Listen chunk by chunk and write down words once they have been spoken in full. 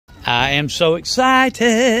I am so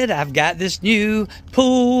excited. I've got this new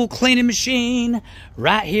pool cleaning machine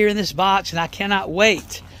right here in this box, and I cannot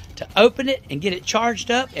wait to open it and get it charged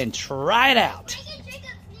up and try it out.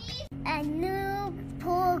 A new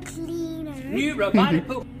pool cleaner. New robotic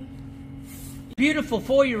pool. Beautiful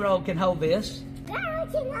 4-year-old can hold this. I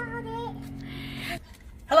can hold it.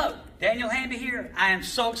 Hello, Daniel Hamby here. I am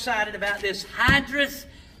so excited about this Hydrus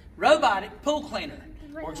robotic pool cleaner.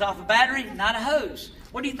 Works off a battery, not a hose.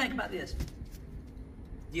 What do you think about this?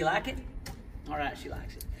 Do you like it? All right, she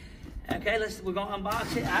likes it. Okay, we're gonna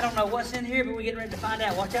unbox it. I don't know what's in here, but we're getting ready to find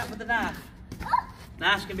out. Watch out for the knife.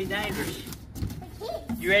 Knife's gonna be dangerous.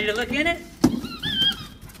 You ready to look in it?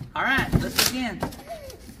 All right, let's look in.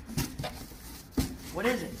 What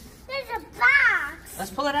is it? There's a box.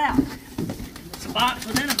 Let's pull it out. It's a box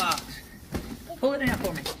within a box. Pull it down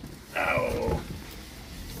for me. Oh.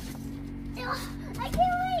 I can't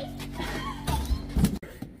wait.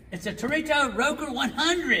 It's a Torito Roker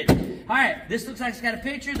 100. All right, this looks like it's got a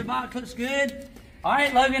picture. The box looks good. All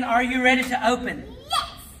right, Logan, are you ready to open?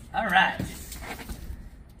 Yes. All right.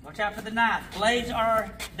 Watch out for the knife. Blades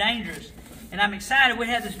are dangerous. And I'm excited. We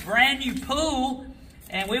have this brand new pool,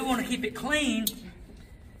 and we want to keep it clean.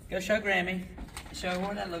 Go show Grammy. Show her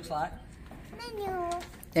what that looks like. Menu.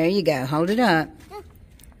 There you go. Hold it up.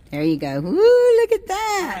 There you go. Woo, look at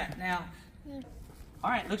that. All right, now, all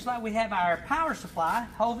right, looks like we have our power supply.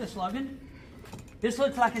 Hold this, Logan. This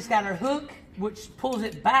looks like it's got our hook, which pulls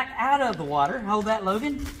it back out of the water. Hold that,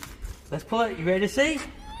 Logan. Let's pull it. You ready to see?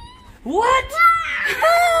 What?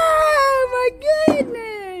 Oh, my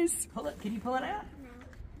goodness. Pull it. Can you pull it out?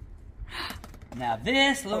 No. Now,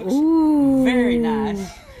 this looks very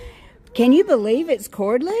nice. Can you believe it's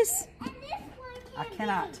cordless? I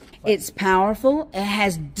cannot. It's powerful. It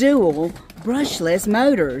has dual brushless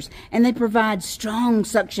motors, and they provide strong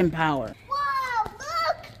suction power. Whoa,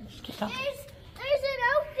 look! There's an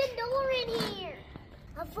open door in here.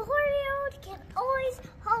 A 4-year-old can always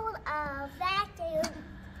hold a vacuum.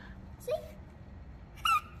 See?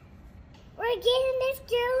 We're getting this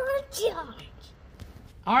girl on charge.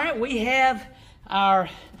 All right, we have our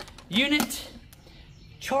unit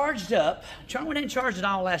charged up. We didn't charge it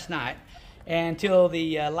all last night until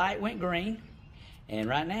the light went green. And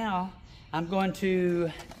right now, I'm going to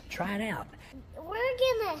try it out. We're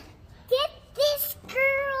gonna get this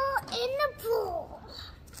girl in the pool.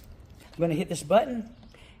 I'm gonna hit this button,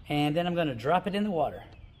 and then I'm gonna drop it in the water.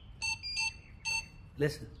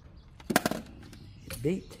 Listen, it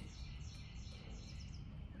beeped.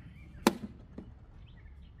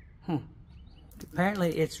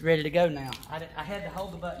 Apparently it's ready to go now. I had to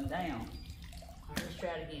hold the button down. All right, let's try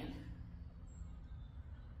it again.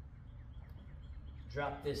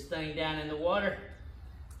 Drop this thing down in the water.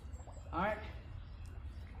 All right.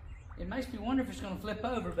 It makes me wonder if it's going to flip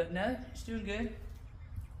over, but no, it's doing good.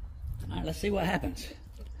 All right, let's see what happens.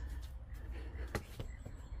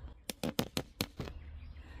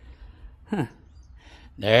 Huh.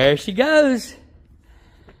 There she goes.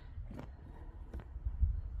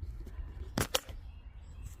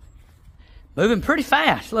 Moving pretty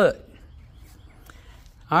fast, look.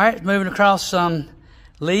 All right, moving across some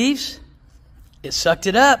leaves. It sucked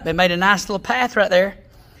it up. It made a nice little path right there.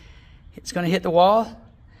 It's going to hit the wall.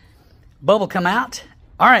 Bubble come out.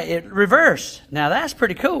 All right, it reversed. Now that's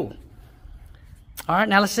pretty cool. All right,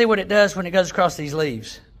 now let's see what it does when it goes across these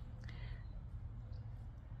leaves.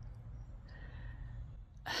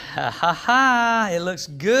 Ha ha ha, it looks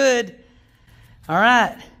good. All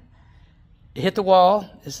right. It hit the wall.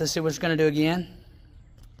 Let's see what it's going to do again.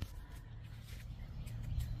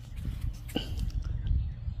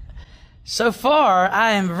 So far,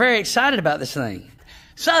 I am very excited about this thing.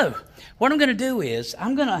 So, what I'm going to do is,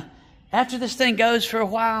 after this thing goes for a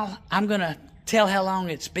while, I'm going to tell how long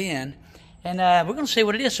it's been. And we're going to see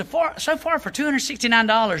what it is. So far for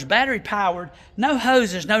 $269, battery powered, no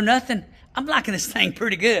hoses, no nothing, I'm liking this thing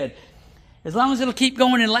pretty good. As long as it'll keep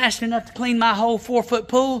going and lasting enough to clean my whole 4-foot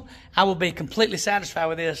pool, I will be completely satisfied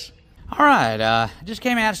with this. All right, it just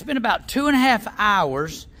came out. It's been about 2.5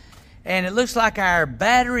 hours, and it looks like our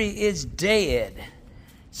battery is dead.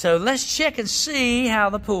 So let's check and see how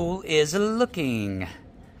the pool is looking.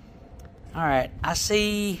 All right, I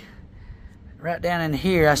see right down in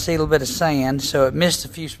here, I see a little bit of sand, so it missed a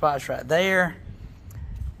few spots right there.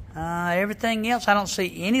 Everything else, I don't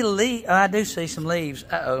see any leaves. Oh, I do see some leaves.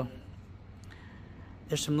 Uh-oh.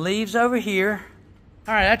 There's some leaves over here.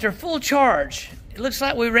 All right, after a full charge, it looks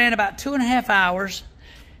like we ran about 2.5 hours,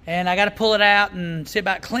 and I got to pull it out and see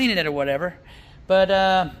about cleaning it or whatever. But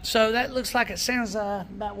so that looks like it sounds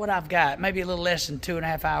about what I've got, maybe a little less than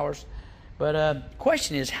 2.5 hours. But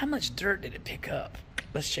question is, how much dirt did it pick up?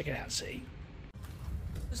 Let's check it out and see.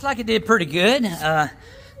 Looks like it did pretty good.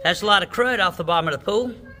 That's a lot of crud off the bottom of the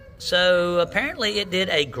pool. So apparently it did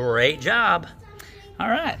a great job. All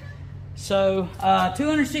right. So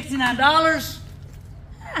 $269.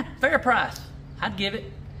 Fair price. I'd give it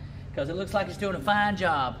because it looks like it's doing a fine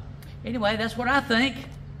job. Anyway, that's what I think.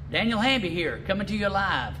 Daniel Hamby here, coming to you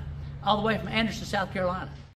live all the way from Anderson, South Carolina.